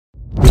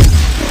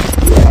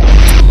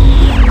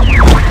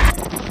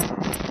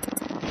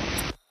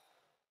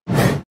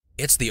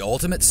It's the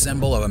ultimate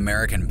symbol of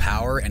American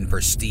power and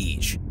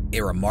prestige,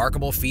 a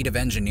remarkable feat of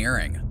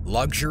engineering,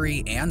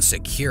 luxury, and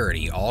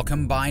security all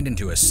combined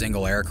into a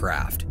single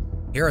aircraft.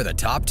 Here are the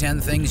top 10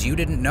 things you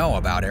didn't know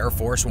about Air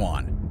Force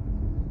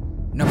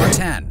One. Number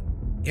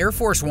 10. Air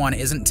Force One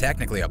isn't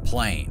technically a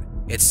plane.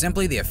 It's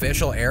simply the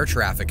official air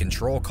traffic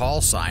control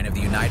call sign of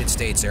the United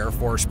States Air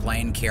Force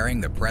plane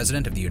carrying the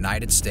President of the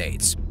United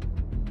States.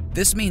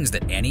 This means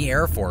that any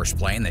Air Force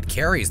plane that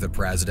carries the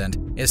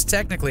President is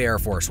technically Air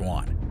Force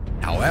One.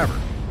 However,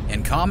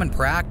 in common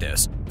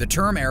practice, the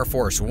term Air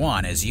Force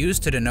One is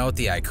used to denote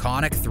the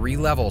iconic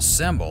three-level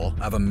symbol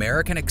of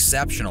American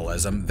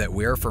exceptionalism that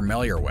we're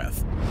familiar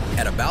with.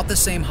 At about the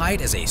same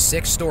height as a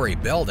 6-story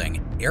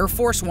building, Air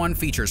Force One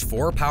features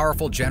 4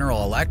 powerful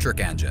General Electric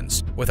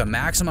engines with a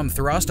maximum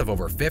thrust of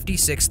over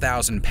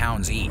 56,000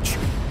 pounds each.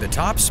 The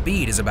top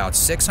speed is about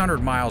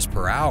 600 miles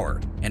per hour,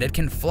 and it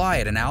can fly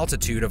at an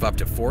altitude of up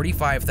to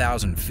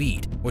 45,000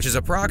 feet, which is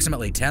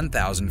approximately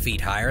 10,000 feet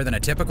higher than a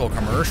typical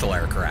commercial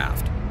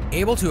aircraft.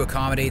 Able to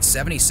accommodate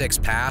 76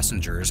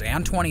 passengers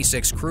and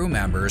 26 crew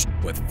members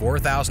with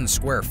 4,000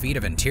 square feet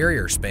of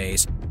interior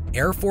space,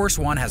 Air Force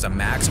One has a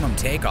maximum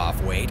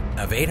takeoff weight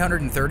of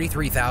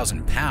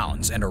 833,000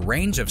 pounds and a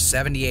range of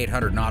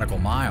 7,800 nautical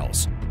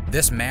miles.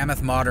 This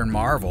mammoth modern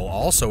marvel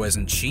also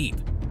isn't cheap,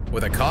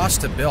 with a cost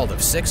to build of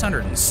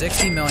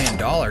 $660 million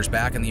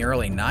back in the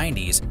early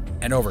 90s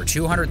and over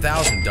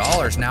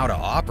 $200,000 now to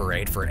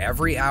operate for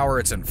every hour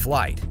it's in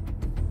flight.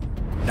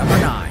 Number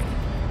 9.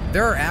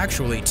 There are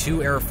actually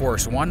 2 Air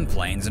Force One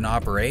planes in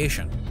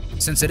operation,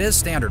 since it is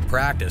standard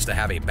practice to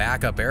have a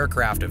backup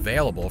aircraft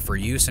available for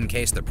use in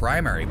case the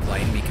primary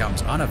plane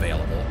becomes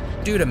unavailable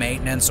due to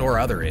maintenance or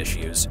other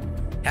issues.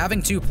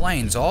 Having 2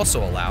 planes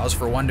also allows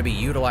for one to be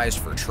utilized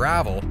for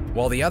travel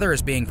while the other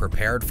is being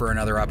prepared for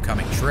another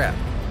upcoming trip.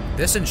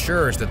 This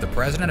ensures that the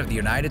President of the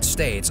United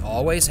States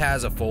always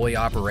has a fully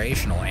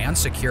operational and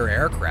secure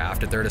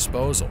aircraft at their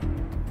disposal.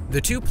 The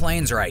 2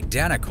 planes are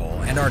identical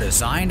and are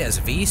designed as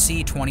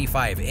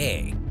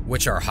VC-25A,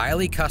 which are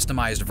highly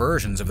customized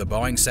versions of the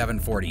Boeing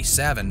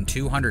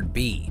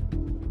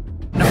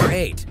 747-200B. Number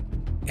 8.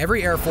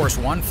 Every Air Force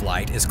One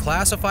flight is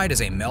classified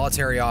as a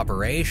military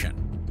operation,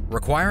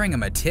 requiring a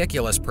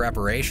meticulous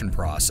preparation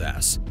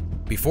process.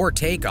 Before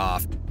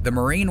takeoff, the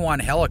Marine One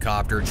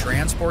helicopter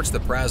transports the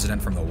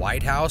President from the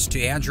White House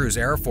to Andrews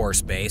Air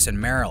Force Base in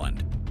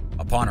Maryland.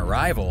 Upon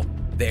arrival,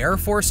 the Air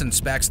Force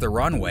inspects the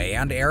runway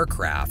and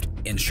aircraft,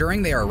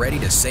 ensuring they are ready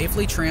to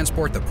safely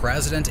transport the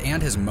President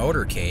and his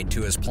motorcade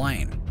to his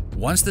plane.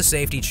 Once the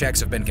safety checks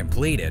have been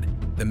completed,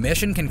 the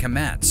mission can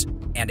commence,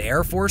 and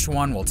Air Force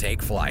One will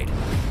take flight.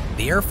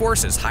 The Air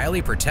Force is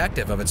highly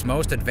protective of its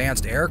most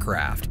advanced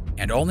aircraft,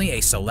 and only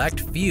a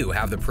select few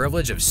have the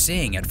privilege of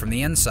seeing it from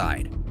the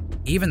inside.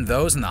 Even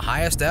those in the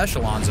highest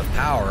echelons of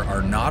power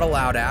are not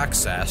allowed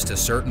access to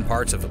certain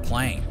parts of the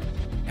plane,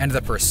 and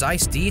the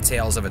precise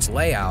details of its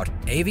layout,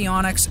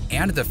 avionics,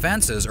 and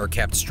defenses are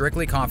kept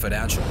strictly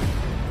confidential.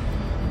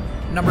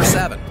 Number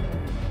 7.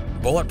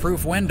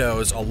 Bulletproof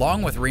windows,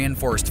 along with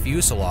reinforced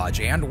fuselage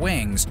and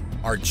wings,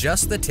 are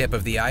just the tip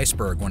of the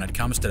iceberg when it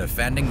comes to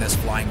defending this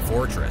flying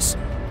fortress.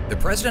 The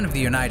President of the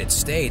United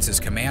States is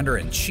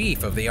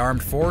Commander-in-Chief of the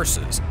Armed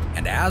Forces,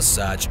 and as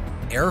such,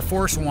 Air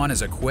Force One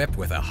is equipped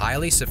with a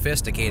highly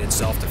sophisticated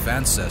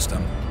self-defense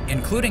system,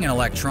 including an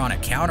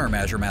electronic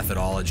countermeasure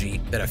methodology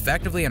that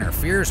effectively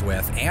interferes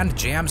with and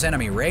jams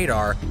enemy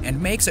radar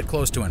and makes it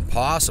close to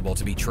impossible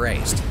to be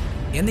traced.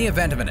 In the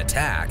event of an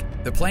attack,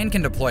 the plane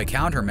can deploy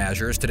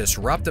countermeasures to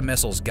disrupt the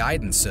missile's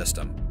guidance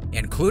system,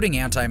 including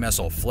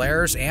anti-missile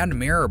flares and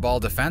mirror ball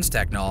defense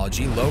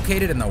technology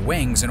located in the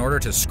wings in order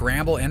to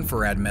scramble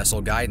infrared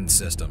missile guidance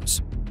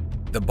systems.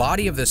 The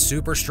body of this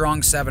super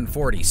strong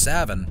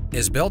 747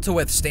 is built to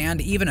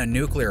withstand even a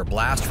nuclear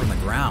blast from the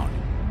ground.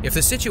 If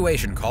the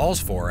situation calls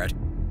for it,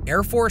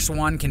 Air Force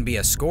One can be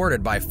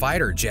escorted by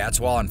fighter jets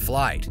while in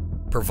flight,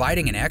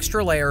 providing an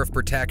extra layer of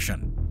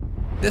protection.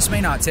 This may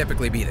not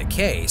typically be the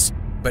case,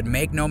 but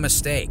make no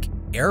mistake,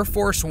 Air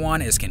Force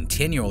One is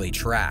continually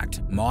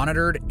tracked,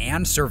 monitored,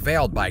 and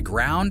surveilled by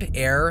ground,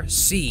 air,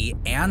 sea,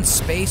 and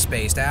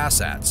space-based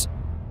assets.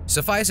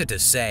 Suffice it to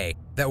say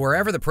that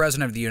wherever the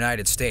President of the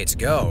United States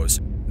goes,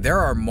 there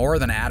are more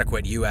than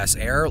adequate U.S.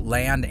 air,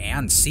 land,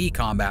 and sea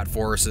combat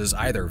forces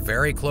either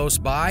very close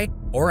by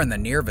or in the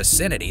near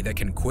vicinity that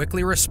can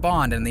quickly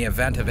respond in the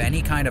event of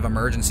any kind of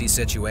emergency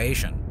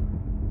situation.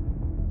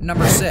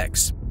 Number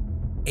 6.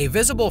 A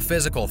visible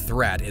physical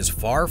threat is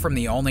far from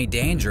the only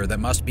danger that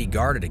must be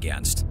guarded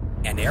against,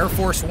 and Air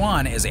Force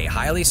One is a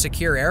highly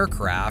secure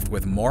aircraft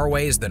with more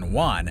ways than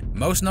one,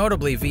 most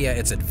notably via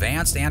its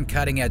advanced and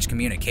cutting-edge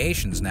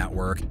communications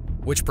network,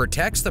 which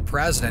protects the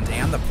President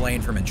and the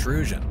plane from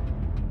intrusion.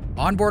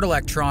 Onboard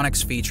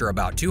electronics feature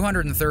about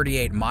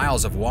 238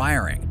 miles of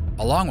wiring,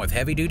 along with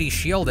heavy-duty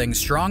shielding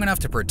strong enough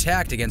to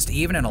protect against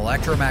even an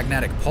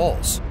electromagnetic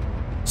pulse.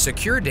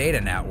 Secure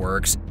data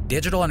networks,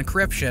 digital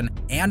encryption,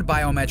 and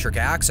biometric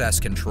access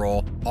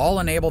control all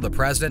enable the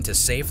president to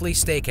safely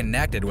stay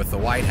connected with the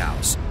White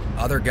House,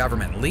 other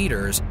government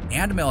leaders,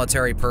 and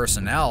military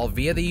personnel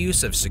via the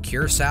use of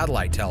secure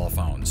satellite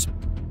telephones.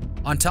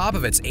 On top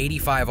of its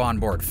 85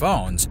 onboard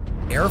phones,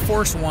 Air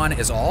Force One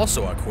is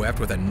also equipped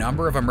with a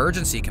number of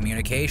emergency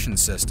communication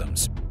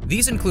systems.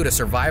 These include a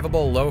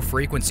survivable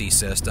low-frequency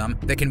system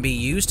that can be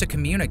used to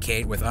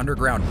communicate with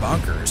underground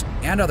bunkers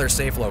and other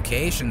safe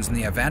locations in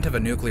the event of a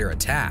nuclear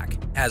attack,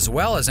 as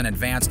well as an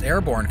advanced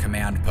airborne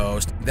command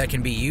post that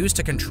can be used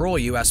to control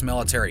U.S.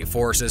 military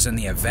forces in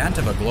the event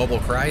of a global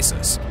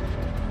crisis.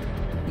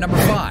 Number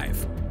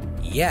 5.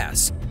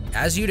 Yes,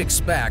 as you'd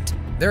expect,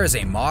 there is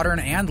a modern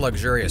and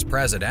luxurious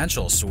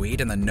presidential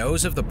suite in the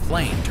nose of the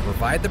plane to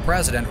provide the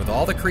president with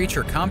all the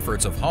creature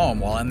comforts of home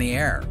while in the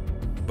air.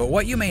 But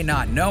what you may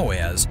not know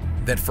is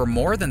that for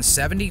more than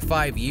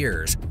 75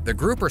 years, the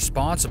group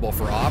responsible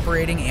for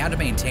operating and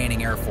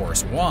maintaining Air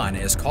Force One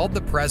is called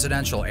the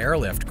Presidential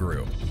Airlift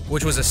Group,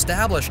 which was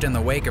established in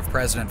the wake of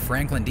President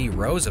Franklin D.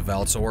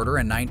 Roosevelt's order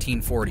in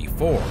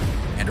 1944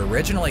 and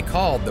originally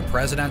called the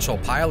Presidential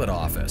Pilot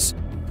Office.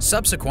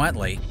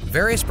 Subsequently,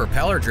 various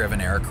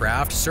propeller-driven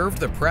aircraft served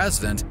the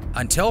president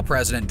until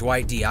President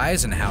Dwight D.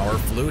 Eisenhower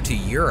flew to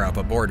Europe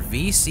aboard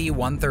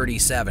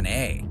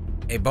VC-137A,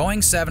 a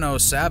Boeing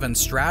 707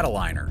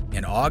 Stratoliner,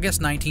 in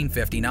August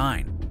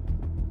 1959.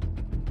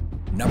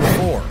 Number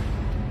 4.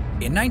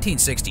 In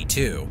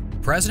 1962,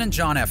 President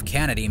John F.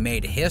 Kennedy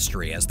made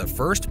history as the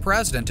first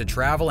president to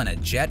travel in a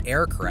jet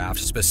aircraft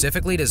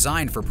specifically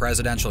designed for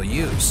presidential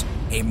use,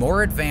 a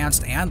more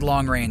advanced and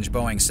long-range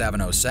Boeing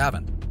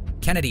 707.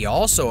 Kennedy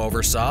also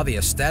oversaw the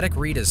aesthetic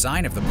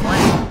redesign of the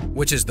plane,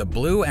 which is the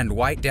blue and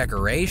white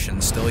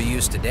decoration still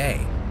used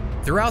today.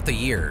 Throughout the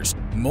years,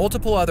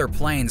 multiple other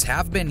planes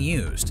have been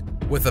used,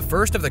 with the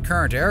first of the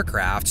current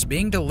aircrafts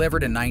being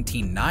delivered in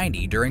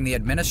 1990 during the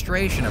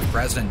administration of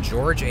President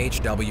George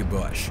H.W.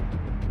 Bush.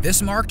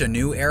 This marked a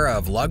new era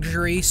of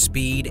luxury,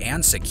 speed,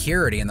 and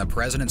security in the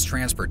president's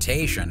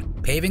transportation,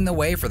 paving the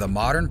way for the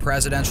modern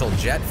presidential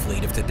jet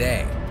fleet of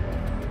today.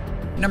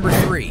 Number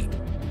 3.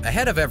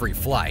 Ahead of every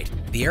flight,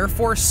 the Air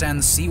Force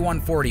sends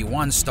C-141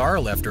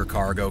 Starlifter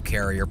cargo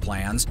carrier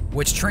planes,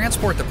 which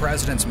transport the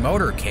president's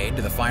motorcade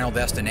to the final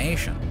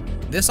destination.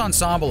 This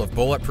ensemble of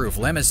bulletproof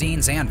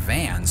limousines and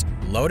vans,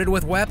 loaded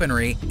with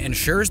weaponry,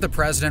 ensures the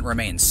president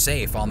remains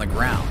safe on the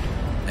ground.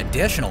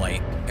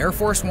 Additionally, Air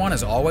Force One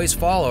is always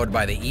followed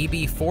by the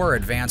EB-4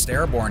 Advanced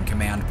Airborne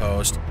Command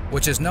Post,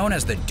 which is known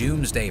as the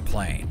Doomsday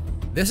Plane.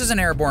 This is an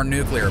airborne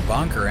nuclear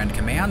bunker and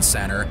command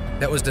center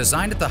that was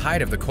designed at the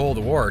height of the Cold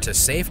War to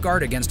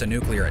safeguard against a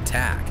nuclear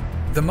attack.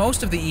 The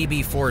most of the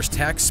EB-4's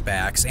tech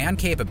specs and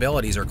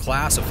capabilities are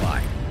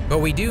classified, but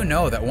we do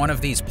know that one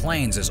of these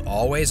planes is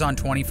always on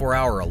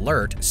 24-hour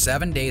alert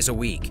 7 days a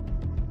week.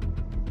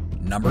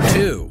 Number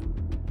 2.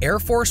 Air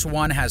Force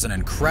One has an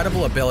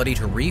incredible ability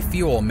to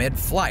refuel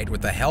mid-flight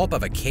with the help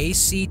of a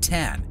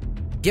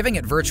KC-10, giving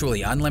it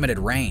virtually unlimited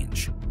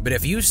range. But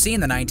if you've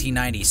seen the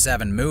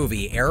 1997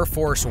 movie Air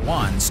Force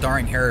One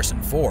starring Harrison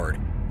Ford,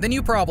 then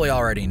you probably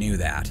already knew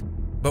that.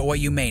 But what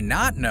you may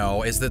not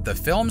know is that the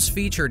film's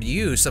featured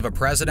use of a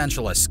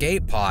presidential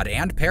escape pod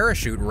and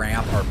parachute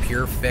ramp are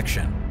pure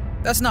fiction.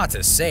 That's not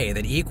to say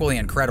that equally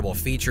incredible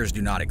features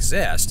do not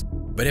exist,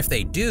 but if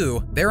they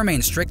do, they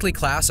remain strictly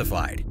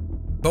classified.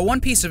 But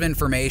one piece of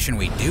information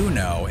we do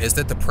know is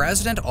that the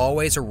president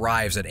always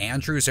arrives at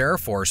Andrews Air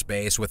Force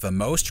Base with the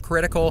most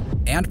critical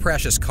and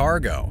precious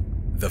cargo,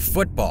 the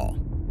football.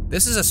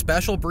 This is a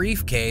special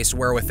briefcase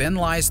where within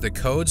lies the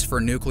codes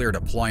for nuclear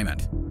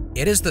deployment.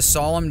 It is the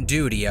solemn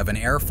duty of an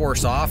Air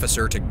Force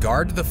officer to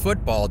guard the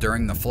football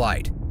during the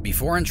flight,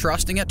 before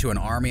entrusting it to an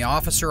Army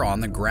officer on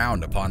the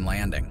ground upon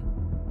landing.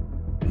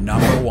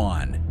 Number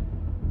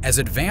 1. As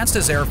advanced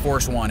as Air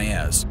Force One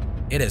is,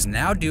 it is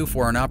now due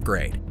for an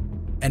upgrade.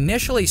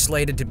 Initially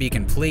slated to be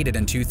completed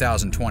in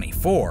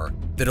 2024,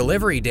 the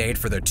delivery date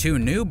for the 2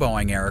 new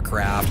Boeing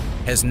aircraft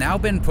has now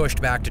been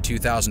pushed back to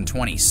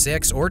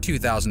 2026 or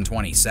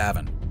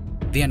 2027.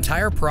 The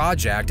entire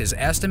project is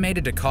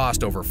estimated to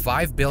cost over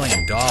 $5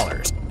 billion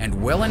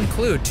and will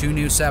include 2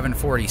 new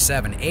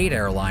 747-8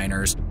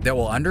 airliners that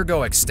will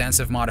undergo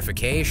extensive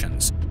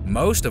modifications,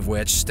 most of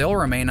which still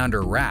remain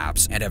under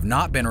wraps and have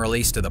not been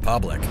released to the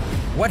public.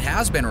 What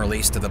has been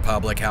released to the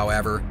public,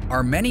 however,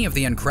 are many of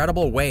the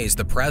incredible ways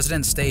the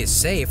president stays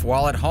safe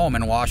while at home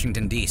in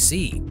Washington,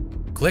 D.C.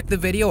 Click the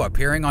video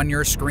appearing on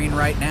your screen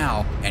right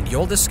now, and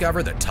you'll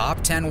discover the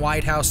top 10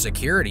 White House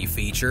security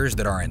features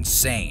that are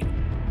insane.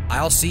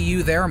 I'll see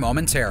you there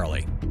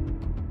momentarily.